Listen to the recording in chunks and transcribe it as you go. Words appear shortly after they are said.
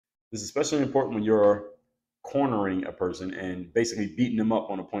This is especially important when you're cornering a person and basically beating them up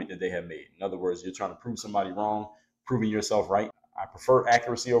on a point that they have made. In other words, you're trying to prove somebody wrong, proving yourself right. I prefer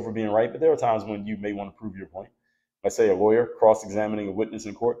accuracy over being right, but there are times when you may want to prove your point. Let's say a lawyer cross-examining a witness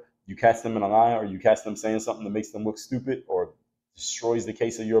in court, you catch them in a lie or you catch them saying something that makes them look stupid or destroys the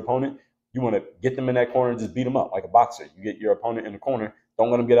case of your opponent. You want to get them in that corner and just beat them up like a boxer. You get your opponent in the corner,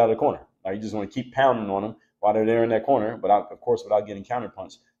 don't let them get out of the corner. Now you just want to keep pounding on them while they're there in that corner, but of course without getting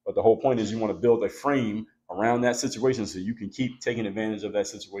counterpunched. But the whole point is you want to build a frame around that situation so you can keep taking advantage of that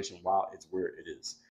situation while it's where it is.